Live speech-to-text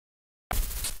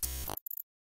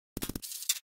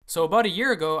So about a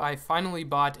year ago, I finally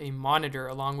bought a monitor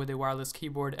along with a wireless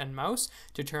keyboard and mouse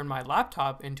to turn my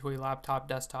laptop into a laptop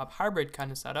desktop hybrid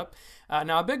kind of setup.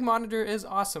 Now a big monitor is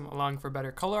awesome, allowing for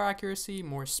better color accuracy,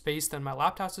 more space than my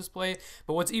laptop's display,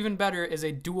 but what's even better is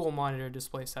a dual monitor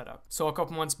display setup. So a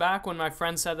couple months back when my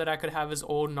friend said that I could have his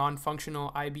old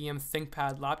non-functional IBM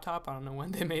ThinkPad laptop, I don't know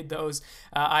when they made those,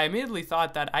 I immediately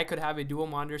thought that I could have a dual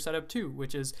monitor setup too,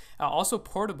 which is also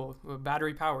portable,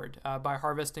 battery powered, by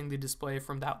harvesting the display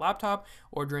from that laptop,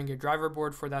 ordering a driver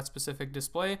board for that specific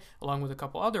display, along with a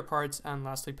couple other parts, and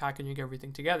lastly packaging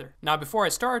everything together. Now before I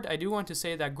start, I do want to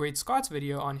say that GreatScott's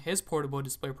video on his portable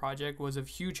display project was of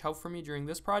huge help for me during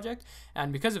this project,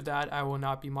 and because of that, I will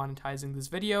not be monetizing this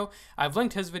video. I've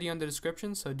linked his video in the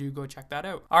description, so do go check that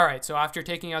out. Alright, so after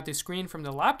taking out the screen from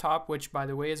the laptop, which by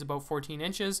the way is about 14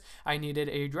 inches, I needed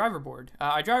a driver board.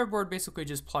 A driver board basically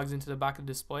just plugs into the back of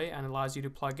the display and allows you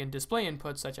to plug in display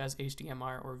inputs such as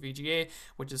HDMI or VGA,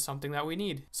 which is something that we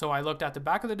need. So I looked at the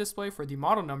back of the display for the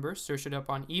model number, searched it up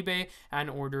on eBay, and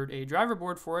ordered a driver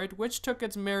board for it, which took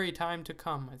its merry time to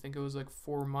come. I think it was like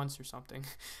 4 months or something.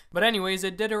 But anyways,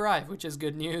 it did arrive, which is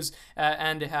good news,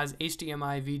 and it has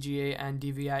HDMI, VGA, and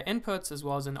DVI inputs, as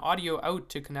well as an audio out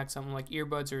to connect something like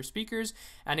earbuds or speakers,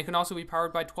 and it can also be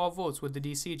powered by 12 volts with the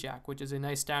DC jack, which is a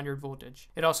nice standard voltage.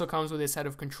 It also comes with a set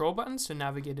of control buttons to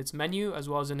navigate its menu, as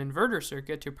well as an inverter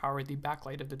circuit to power the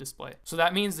backlight of the display. So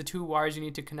that means the two wires you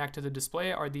need to connect to the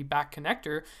display are the back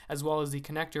connector, as well as the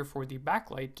connector for the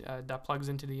backlight that plugs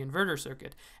into the inverter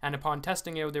circuit. And upon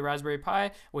testing it with the Raspberry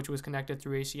Pi, which was connected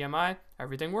through HDMI,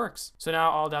 everything works. So now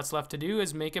all that's left to do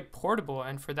is make it portable,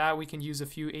 and for that we can use a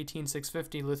few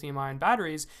 18650 lithium-ion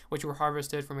batteries, which were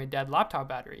harvested from a dead laptop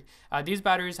battery. These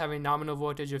batteries have a nominal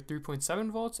voltage of 3.7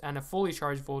 volts and a fully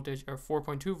charged voltage of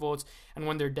 4.2 volts, and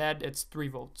when they're dead, it's 3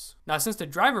 volts. Now since the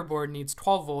driver board needs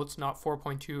 12 volts, not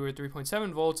 4.2 or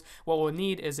 3.7 volts, what we'll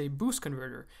need is a boost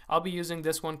converter. I'll be using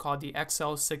this one called the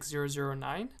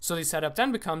XL6009. So the setup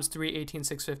then becomes 3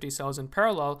 18650 cells in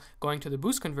parallel, going to the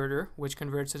boost converter, which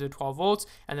converts it to 12 volts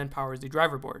and then powers the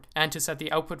driver board. And to set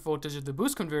the output voltage of the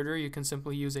boost converter, you can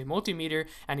simply use a multimeter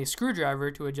and a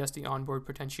screwdriver to adjust the onboard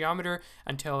potentiometer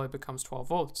until it becomes 12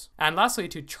 volts. And lastly,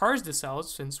 to charge the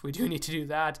cells, since we do need to do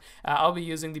that, I'll be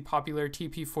using the popular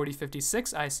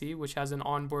TP4056 IC, which has an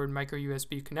onboard micro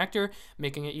USB connector,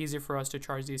 making it easier for us to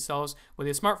charge these cells with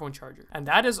a smartphone charger. And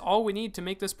that is all we need to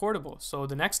make this portable. So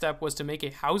the next step was to make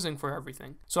a housing for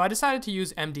everything. So I decided to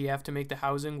use MDF to make the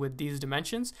housing with these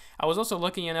dimensions. I was also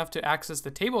lucky enough to access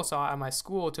the table saw at my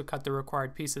school to cut the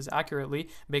required pieces accurately.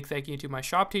 Big thank you to my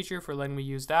shop teacher for letting me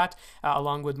use that,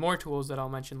 along with more tools that I'll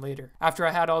mention later. After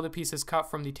I had all the pieces cut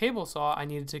from the table saw, I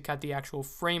needed to cut the actual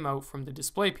frame out from the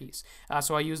display piece.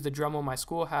 So I used the Dremel my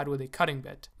school had with a cutting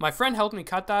bit. My friend helped me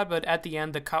cut that, but at the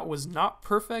end the cut was not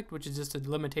perfect, which is just a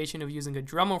limitation of using a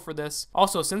Dremel for this.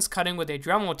 Also, since cutting with a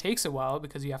Dremel takes a while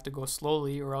because you have to go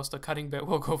slowly or else the cutting bit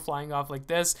will go flying off like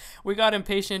this, we got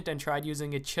impatient and tried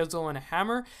using a chisel and a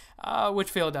hammer, which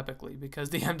failed epically because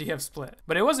the MDF split.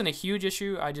 But it wasn't a huge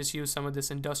issue. I just used some of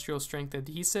this industrial strength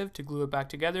adhesive to glue it back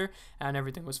together and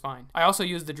everything was fine. I also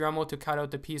used the Dremel to cut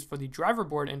out the piece for the driver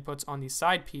board inputs on the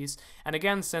side piece, and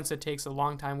again, since it takes a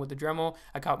long time with the Dremel,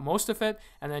 I cut most of it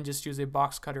and then just used a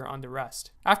box cutter on the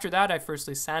rest. After that, I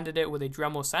firstly sanded it with a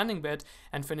Dremel sanding bit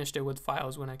and finished it with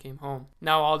files when I came home.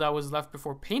 Now all that was left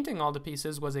before painting all the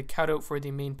pieces was a cutout for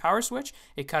the main power switch,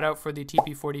 a cutout for the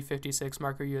TP4056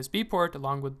 micro USB port,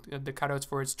 along with the cutouts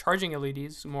for its charging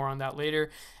LEDs, more on that later,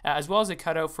 as well as a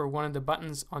cutout for one of the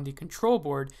buttons on the control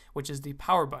board, which is the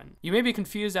power button. You may be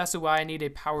confused as to why I need a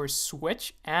power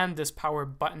switch and this power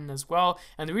button as well,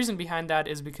 and the reason behind that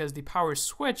is because the power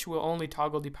switch will only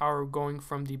toggle the power going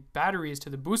from the batteries to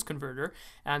the boost converter,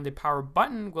 and the power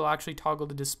button will actually toggle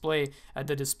the display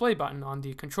button on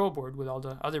the control board with all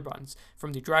the other buttons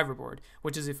from the driver board,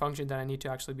 which is a function that I need to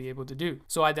actually be able to do.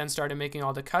 So I then started making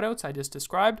all the cutouts I just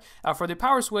described. For the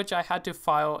power switch, I had to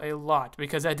file a lot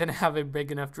because I didn't have a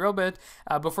big enough drill bit,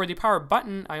 but for the power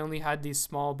button, I only had these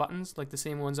small buttons, like the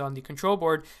same ones on the control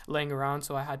board, laying around,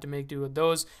 so I had to make do with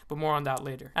those, but more on that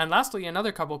later. And lastly,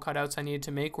 another couple cutouts I needed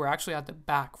to make were actually at the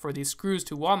back for these screws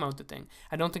to wall mount the thing.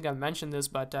 I don't think I've mentioned this,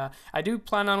 but I do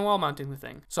plan on wall mounting the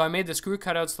thing. So I made the screw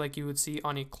cutouts like you would see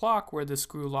on a clock where the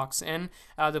screw locks in.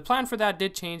 The plan for that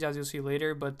did change, as you'll see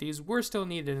later, but these were still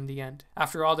needed in the end.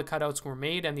 After all the cutouts were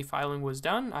made and the filing was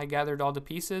done, I gathered all the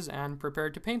pieces and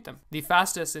prepared to paint them. The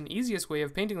fastest and easiest way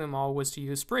of painting them all was to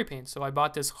use spray paint, so I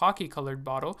bought this hockey colored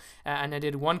bottle and I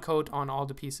did one coat on all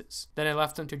the pieces. Then I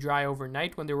left them to dry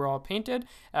overnight when they were all painted,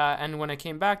 and when I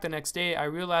came back the next day, I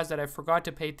realized that I forgot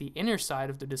to paint the inner side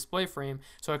of the display frame,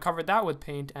 so I covered that with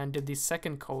paint and did the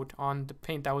second coat on the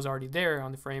paint that was already there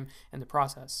on the frame frame in the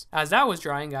process. As that was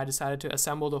drying, I decided to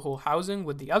assemble the whole housing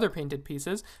with the other painted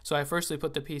pieces. So I firstly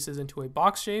put the pieces into a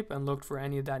box shape and looked for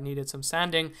any that needed some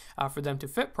sanding for them to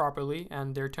fit properly,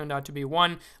 and there turned out to be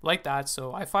one like that,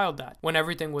 so I filed that. When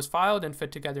everything was filed and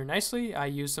fit together nicely, I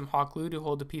used some hot glue to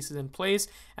hold the pieces in place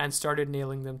and started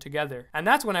nailing them together. And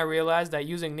that's when I realized that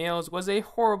using nails was a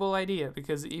horrible idea,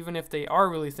 because even if they are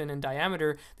really thin in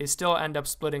diameter, they still end up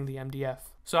splitting the MDF.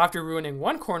 So after ruining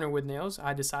one corner with nails,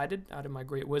 I decided, out of my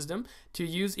great wisdom, to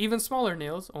use even smaller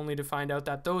nails, only to find out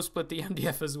that those split the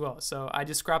MDF as well. So I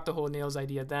just scrapped the whole nails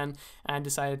idea then and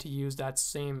decided to use that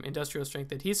same industrial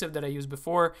strength adhesive that I used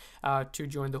before to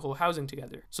join the whole housing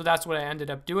together. So that's what I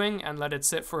ended up doing, and let it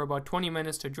sit for about 20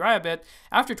 minutes to dry a bit.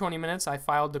 After 20 minutes, I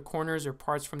filed the corners or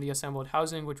parts from the assembled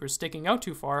housing which were sticking out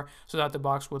too far so that the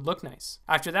box would look nice.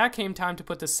 After that came time to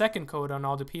put the second coat on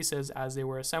all the pieces as they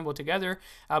were assembled together.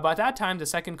 By that time,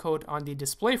 the second coat on the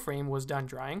display frame was done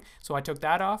drying, so I took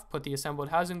that off, put the assembled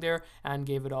housing there, and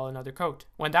gave it all another coat.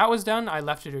 When that was done, I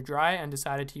left it to dry and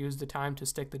decided to use the time to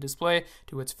stick the display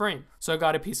to its frame. So I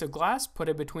got a piece of glass, put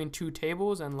it between two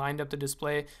tables, and lined up the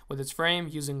display with its frame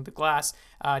using the glass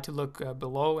to look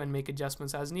below and make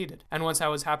adjustments as needed. And once I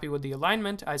was happy with the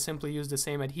alignment, I simply used the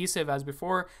same adhesive as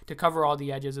before to cover all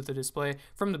the edges of the display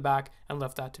from the back and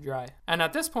left that to dry. And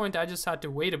at this point, I just had to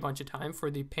wait a bunch of time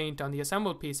for the paint on the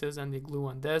assembled pieces and the glue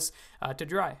on this to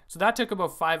dry. So that took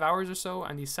about 5 hours or so,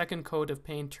 and the second coat of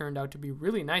paint turned out to be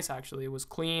really nice actually. It was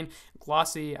clean,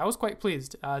 glossy. I was quite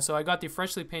pleased. So I got the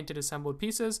freshly painted assembled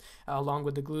pieces along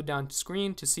with the glued down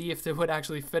screen to see if they would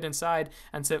actually fit inside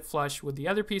and sit flush with the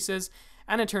other pieces,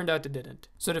 and it turned out it didn't.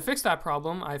 So to fix that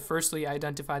problem, I firstly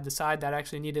identified the side that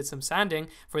actually needed some sanding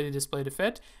for the display to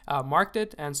fit, marked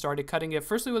it, and started cutting it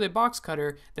firstly with a box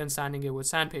cutter, then sanding it with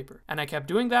sandpaper. And I kept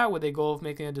doing that with a goal of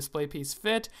making a display piece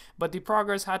fit, but the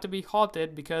progress had to be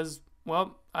halted because,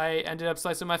 well, I ended up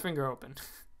slicing my finger open.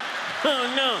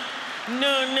 Oh no,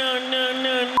 no, no, no,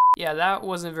 no. Yeah, that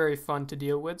wasn't very fun to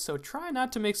deal with, so try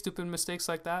not to make stupid mistakes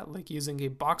like that, like using a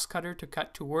box cutter to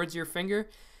cut towards your finger.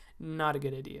 Not a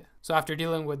good idea. So after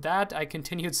dealing with that, I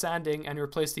continued sanding and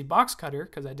replaced the box cutter,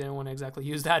 because I didn't want to exactly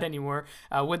use that anymore,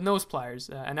 with nose pliers.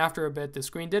 And after a bit, the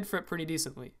screen did fit pretty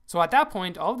decently. So at that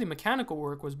point, all of the mechanical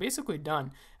work was basically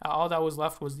done. All that was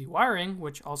left was the wiring,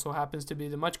 which also happens to be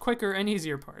the much quicker and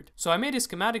easier part. So I made a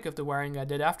schematic of the wiring I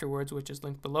did afterwards, which is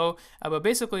linked below. But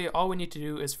basically, all we need to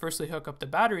do is firstly hook up the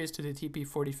batteries to the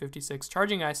TP4056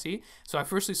 charging IC. So I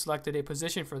firstly selected a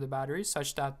position for the batteries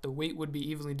such that the weight would be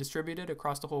evenly distributed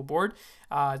across the whole board.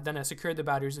 Then I secured the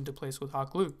batteries into place with hot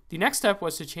glue. The next step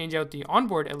was to change out the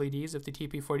onboard LEDs of the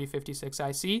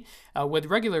TP4056 IC with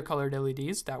regular colored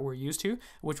LEDs that we're used to,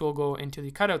 which will go into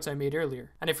the cutouts I made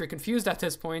earlier. And if you're confused at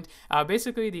this point,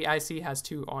 basically the IC has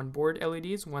two onboard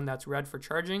LEDs, one that's red for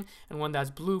charging and one that's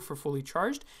blue for fully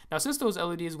charged. Now, since those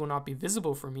LEDs will not be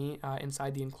visible for me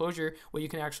inside the enclosure, what you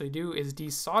can actually do is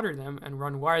desolder them and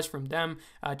run wires from them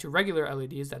to regular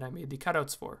LEDs that I made the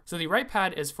cutouts for. So the right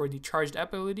pad is for the charged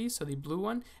up LEDs, so the blue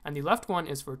one, and the left one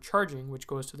is for charging, which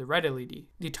goes to the red LED.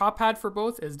 The top pad for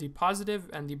both is the positive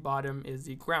and the bottom is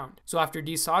the ground. So after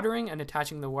desoldering and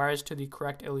attaching the wires to the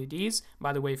correct LEDs,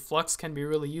 by the way, flux can be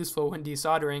really useful when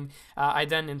desoldering, I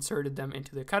then inserted them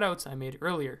into the cutouts I made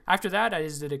earlier. After that, I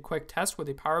just did a quick test with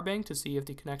a power bank to see if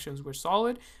the connections were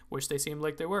solid, which they seemed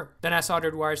like they were. Then I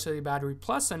soldered wires to the battery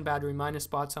plus and battery minus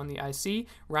spots on the IC,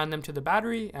 ran them to the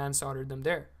battery, and soldered them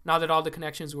there. Now that all the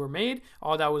connections were made,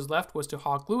 all that was left was to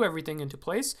hot glue everything into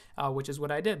place, which is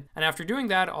what I did. And after doing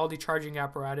that, all the charging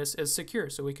apparatus is secure,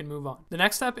 so we can move on. The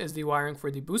next step is the wiring for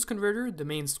the boost converter, the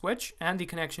main switch, and the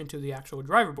connection to the actual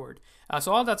driver board.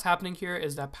 So all that's happening here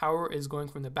is that power is going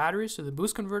from the batteries to the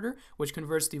boost converter, which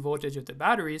converts the voltage of the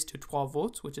batteries to 12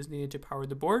 volts, which is needed to power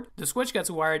the board. The switch gets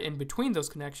wired in between those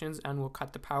connections and will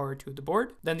cut the power to the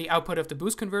board. Then the output of the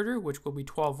boost converter, which will be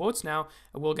 12 volts now,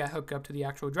 will get hooked up to the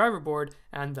actual driver board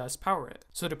and thus power it.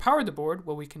 So to power the board,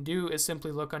 what we can do is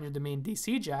simply look under the main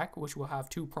DC jack, which will have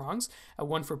two prongs,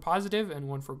 one for positive and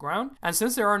one for ground. And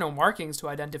since there are no markings to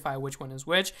identify which one is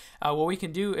which, what we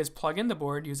can do is plug in the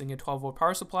board using a 12 volt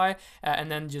power supply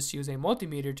and then just use a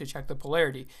multimeter to check the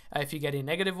polarity. If you get a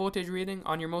negative voltage reading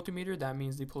on your multimeter, that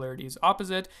means the polarity is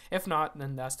opposite. If not,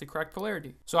 then that's the correct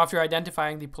polarity. So after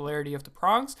identifying the polarity of the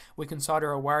prongs, we can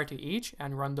solder a wire to each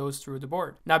and run those through the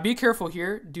board. Now be careful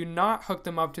here, do not hook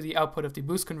them up to the output of the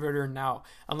boost boost converter now,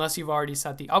 unless you've already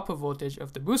set the output voltage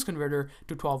of the boost converter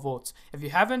to 12 volts. If you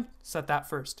haven't, set that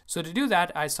first. So to do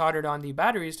that, I soldered on the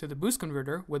batteries to the boost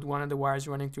converter with one of the wires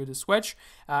running through the switch.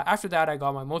 After that, I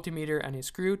got my multimeter and a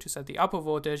screw to set the output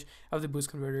voltage of the boost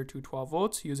converter to 12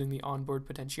 volts using the onboard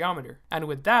potentiometer. And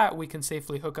with that, we can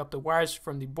safely hook up the wires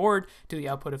from the board to the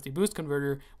output of the boost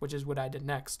converter, which is what I did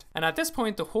next. And at this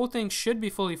point, the whole thing should be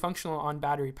fully functional on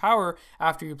battery power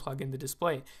after you plug in the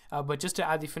display. But just to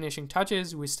add the finishing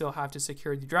touches, we still have to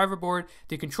secure the driver board,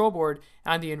 the control board,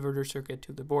 and the inverter circuit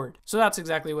to the board. So that's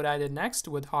exactly what I did next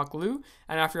with hot glue.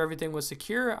 And after everything was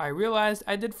secure, I realized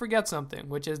I did forget something,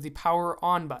 which is the power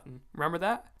on button. Remember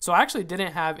that? So I actually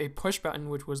didn't have a push button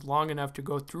which was long enough to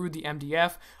go through the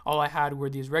MDF. All I had were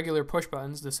these regular push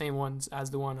buttons, the same ones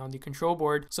as the one on the control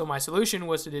board. So my solution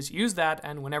was to just use that,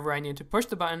 and whenever I needed to push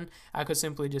the button, I could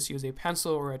simply just use a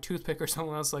pencil or a toothpick or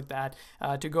something else like that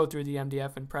to go through the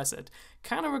MDF and press it.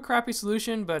 Kind of a crappy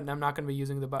solution, but I'm not going to be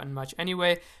using the button much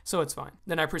anyway, so it's fine.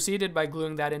 Then I proceeded by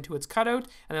gluing that into its cutout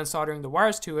and then soldering the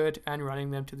wires to it and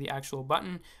running them to the actual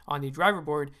button on the driver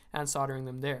board and soldering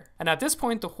them there. And at this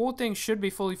point, the whole thing should be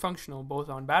fully functional, both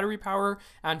on battery power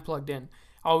and plugged in.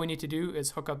 All we need to do is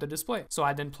hook up the display. So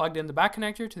I then plugged in the back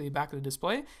connector to the back of the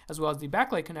display, as well as the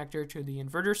backlight connector to the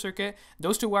inverter circuit.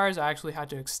 Those two wires I actually had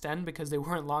to extend because they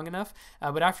weren't long enough,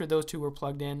 but after those two were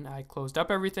plugged in, I closed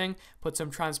up everything, put some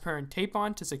transparent tape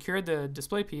on to secure the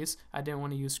display piece. I didn't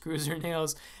want to use screws or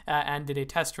nails, and did a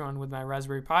test run with my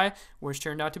Raspberry Pi, which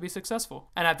turned out to be successful.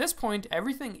 And at this point,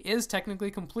 everything is technically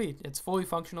complete. It's fully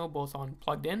functional both on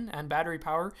plugged in and battery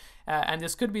power, and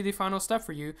this could be the final step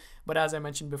for you, but as I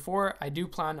mentioned before, I do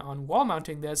plan on wall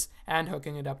mounting this and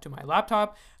hooking it up to my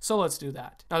laptop, so let's do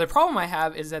that. Now the problem I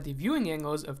have is that the viewing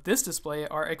angles of this display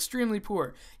are extremely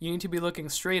poor. You need to be looking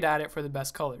straight at it for the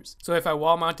best colors. So if I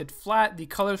wall mount it flat, the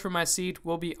colors for my seat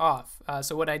will be off.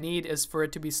 So what I need is for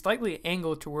it to be slightly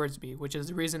angled towards me, which is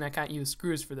the reason I can't use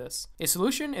screws for this. A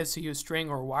solution is to use string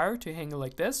or wire to hang it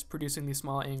like this, producing the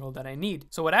small angle that I need.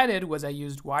 So what I did was I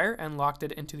used wire and locked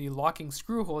it into the locking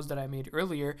screw holes that I made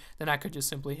earlier, then I could just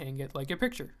simply hang it like a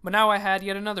picture. But now I had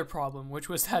yet another problem, which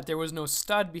was that there was no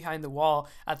stud behind the wall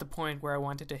at the point where I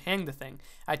wanted to hang the thing.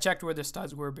 I checked where the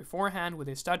studs were beforehand with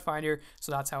a stud finder,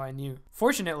 so that's how I knew.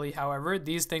 Fortunately, however,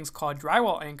 these things called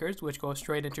drywall anchors, which go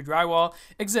straight into drywall,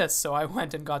 exist, so I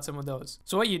went and got some of those.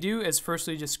 So what you do is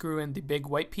firstly just screw in the big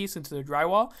white piece into the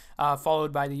drywall,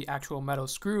 followed by the actual metal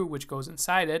screw which goes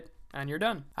inside it, and you're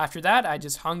done. After that, I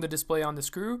just hung the display on the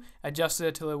screw, adjusted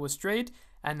it till it was straight,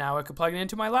 and now I could plug it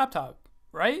into my laptop,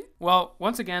 right? Well,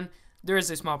 once again, there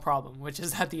is a small problem, which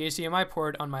is that the HDMI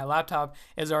port on my laptop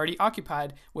is already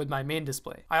occupied with my main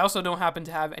display. I also don't happen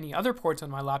to have any other ports on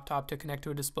my laptop to connect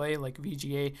to a display like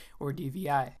VGA or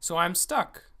DVI. So I'm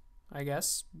stuck, I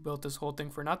guess. Built this whole thing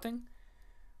for nothing.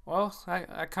 Well,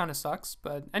 that kind of sucks,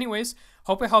 but anyways,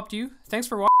 hope it helped you. Thanks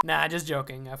for watching. Nah, just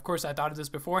joking. Of course, I thought of this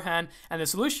beforehand, and the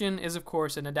solution is, of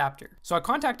course, an adapter. So I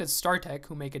contacted StarTech,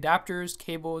 who make adapters,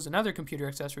 cables, and other computer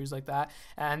accessories like that,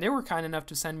 and they were kind enough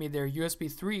to send me their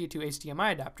USB 3 to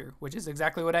HDMI adapter, which is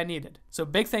exactly what I needed. So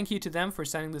big thank you to them for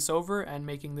sending this over and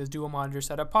making this dual monitor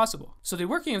setup possible. So the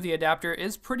working of the adapter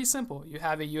is pretty simple. You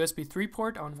have a USB 3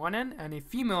 port on one end and a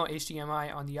female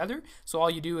HDMI on the other, so all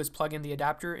you do is plug in the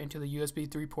adapter into the USB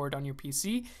 3 port on your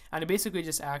PC, and it basically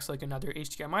just acts like another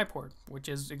HDMI port, which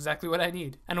is exactly what I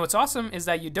need. And what's awesome is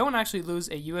that you don't actually lose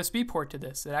a USB port to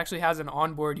this. It actually has an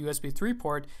onboard USB 3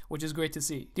 port, which is great to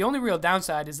see. The only real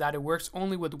downside is that it works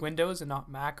only with Windows and not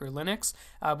Mac or Linux,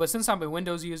 but since I'm a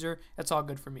Windows user, it's all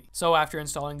good for me. So after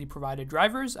installing the provided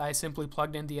drivers, I simply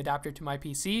plugged in the adapter to my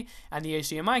PC and the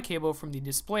HDMI cable from the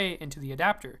display into the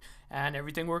adapter, and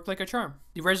everything worked like a charm.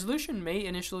 The resolution may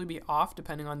initially be off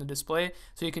depending on the display,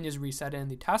 so you can just reset it in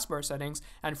the taskbar settings,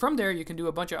 and from there you can do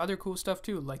a bunch of other cool stuff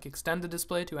too, like extend the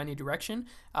display to any direction.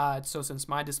 So since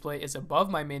my display is above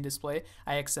my main display,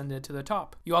 I extend it to the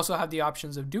top. You also have the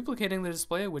options of duplicating the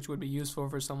display, which would be useful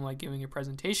for someone like giving a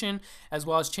presentation, as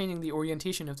well as changing the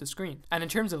orientation of the screen. And in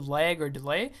terms of lag or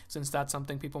delay, since that's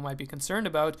something people might be concerned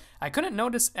about, I couldn't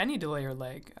notice any delay or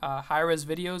lag. High-res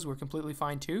videos were completely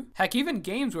fine too. Heck, even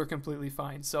games were completely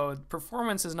fine, so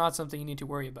performance is not something you need to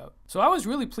worry about. So I was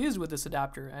really pleased with this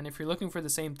adapter, and if you're looking for the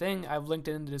same thing, I've linked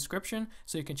it in the description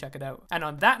so you can check it out. And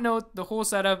on that note, the whole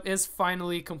setup is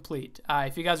finally complete.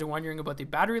 If you guys are wondering about the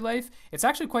battery life, it's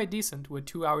actually quite decent with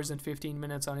 2 hours and 15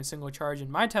 minutes on a single charge in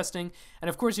my testing, and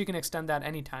of course you can extend that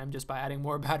anytime just by adding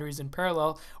more batteries in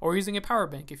parallel or using a power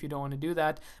bank if you don't want to do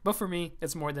that, but for me,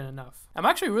 it's more than enough. I'm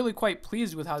actually really quite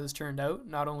pleased with how this turned out.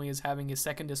 Not only is having a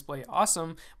second display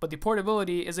awesome, but the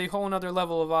portability is a whole another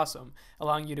level of awesome,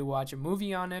 allowing you to watch a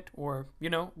movie on it or,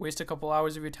 waste a couple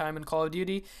hours of your time in Call of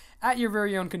Duty at your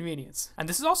very own convenience. And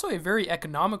this is also a very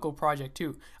economical project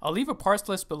too. I'll leave a parts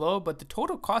list below, but the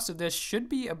total cost of this should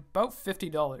be about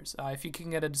 $50 if you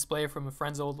can get a display from a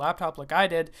friend's old laptop like I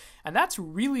did, and that's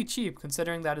really cheap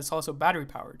considering that it's also battery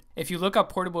powered. If you look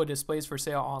up portable displays for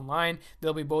sale online,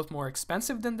 they'll be both more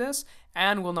expensive than this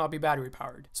and will not be battery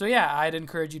powered. So yeah, I'd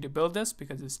encourage you to build this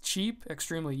because it's cheap,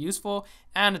 extremely useful,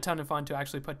 and a ton of fun to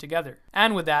actually put together.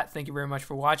 And with that, thank you very much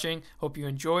for watching. Hope you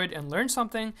enjoyed and learned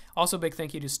something. Also, big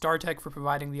thank you to StarTech for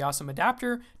providing the awesome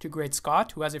adapter, to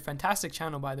GreatScott, who has a fantastic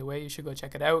channel by the way, you should go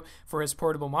check it out, for his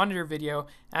portable monitor video,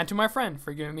 and to my friend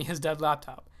for giving me his dead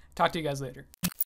laptop. Talk to you guys later.